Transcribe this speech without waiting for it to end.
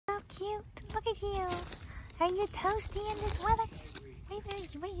cute. Look at you. Are you toasty in this weather?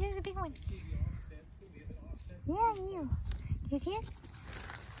 Wait, there's a big one. Yeah, you. You see it?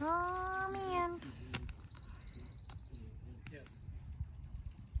 Oh, man.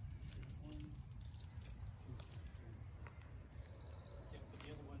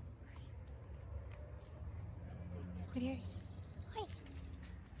 What is? Hi.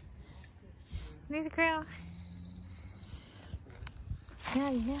 There's a crow.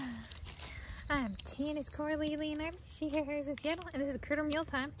 Yeah. I'm Tanis Coralee Leonhardi. She here is a Seattle, and this is Critter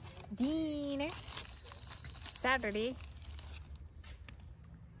Mealtime dinner. Saturday,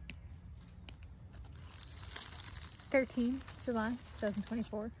 13 July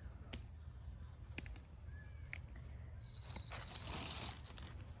 2024.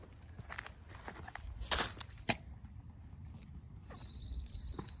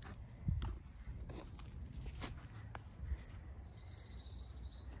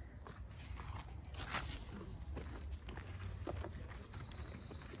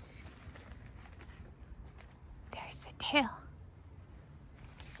 Tail.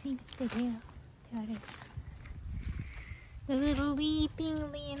 See the tail. There it is. The little leaping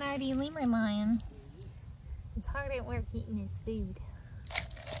Leonhardi lemur lion is hard at work eating its food.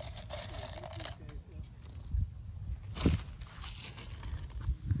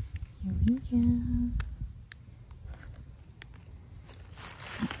 Here we go.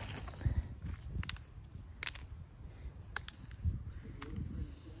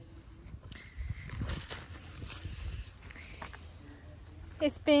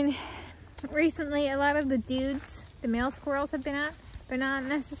 It's been recently a lot of the dudes, the male squirrels have been out, but not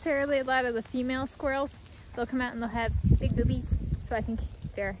necessarily a lot of the female squirrels. They'll come out and they'll have big boobies, so I think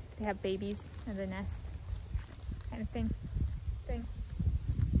they have babies in the nest, kind of thing. So,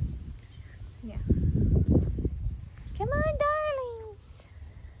 yeah. Come on, darlings.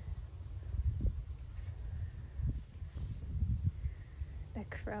 The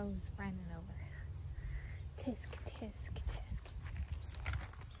crow's running over. Tisk, tisk.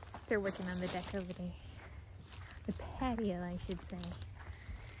 They're working on the deck over there. The patio, I should say.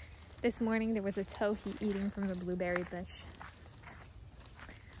 This morning there was a towhee eating from the blueberry bush.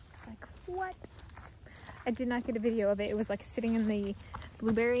 It's like, what? I did not get a video of it. It was like sitting in the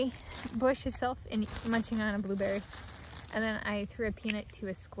blueberry bush itself and munching on a blueberry. And then I threw a peanut to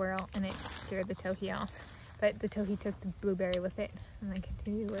a squirrel and it scared the towhee off. But the towhee took the blueberry with it and then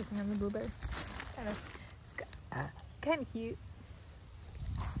continued working on the blueberry. Kind of cute.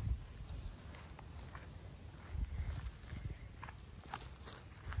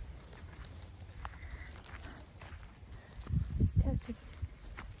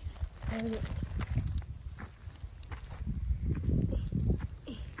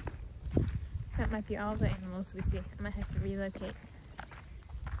 That might be all the animals we see. I might have to relocate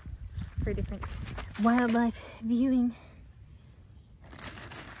for different wildlife viewing,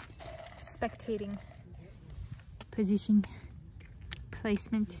 spectating, position,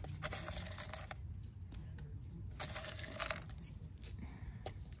 placement.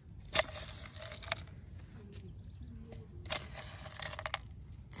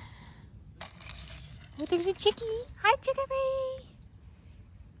 Oh, there's a chickie. Hi, chickaree.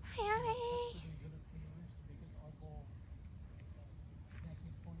 Hi, honey.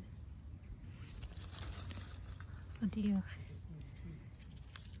 Oh, dear.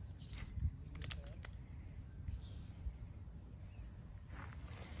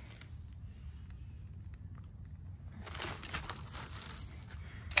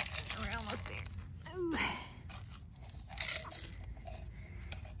 We're almost there. Ooh.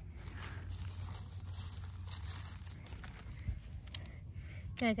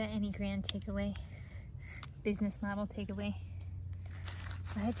 I got any grand takeaway, business model takeaway,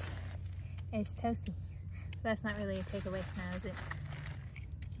 but it's toasty. That's not really a takeaway now, is it?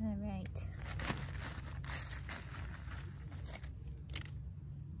 All right.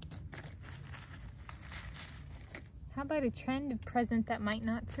 How about a trend of present that might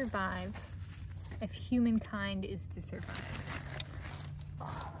not survive if humankind is to survive?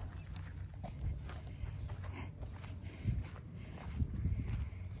 Oh.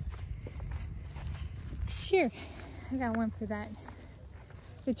 Sure, I got one for that.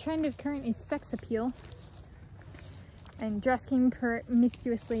 The trend of current is sex appeal and dressing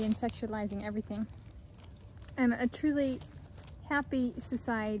promiscuously and sexualizing everything. And a truly happy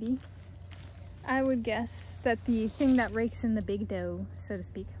society, I would guess that the thing that rakes in the big dough, so to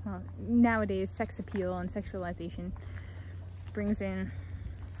speak, well, nowadays sex appeal and sexualization brings in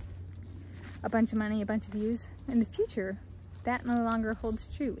a bunch of money, a bunch of views. In the future, that no longer holds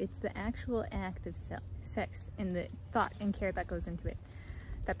true. It's the actual act of sex and the thought and care that goes into it.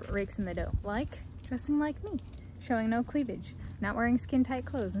 that put rakes in the dough, like dressing like me, showing no cleavage, not wearing skin-tight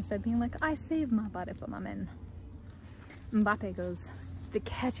clothes, instead being like, I save my body for my men. Mbappe goes, the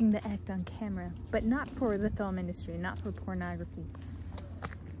catching the act on camera, but not for the film industry, not for pornography.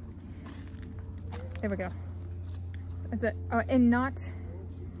 There we go. And not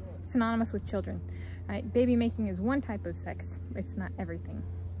synonymous with children. Right? Baby making is one type of sex. It's not everything.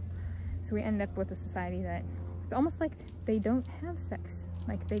 So we end up with a society that it's almost like they don't have sex.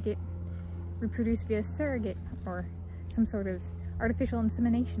 Like they get reproduced via surrogate or some sort of artificial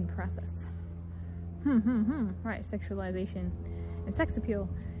insemination process. Right, sexualization and sex appeal,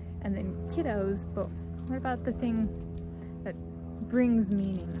 and then kiddos, but what about the thing that brings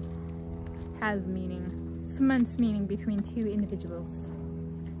meaning, has meaning, cements meaning between two individuals?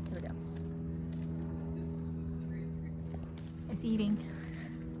 There we go. It's eating.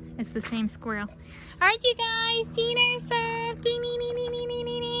 It's the same squirrel. Alright you guys, dinner served!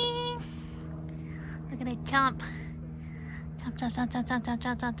 Look at it chomp. Chomp, chomp, chomp, chomp, chomp, chomp,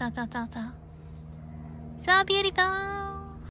 chomp, chomp, chomp, chomp, chomp. So beautiful!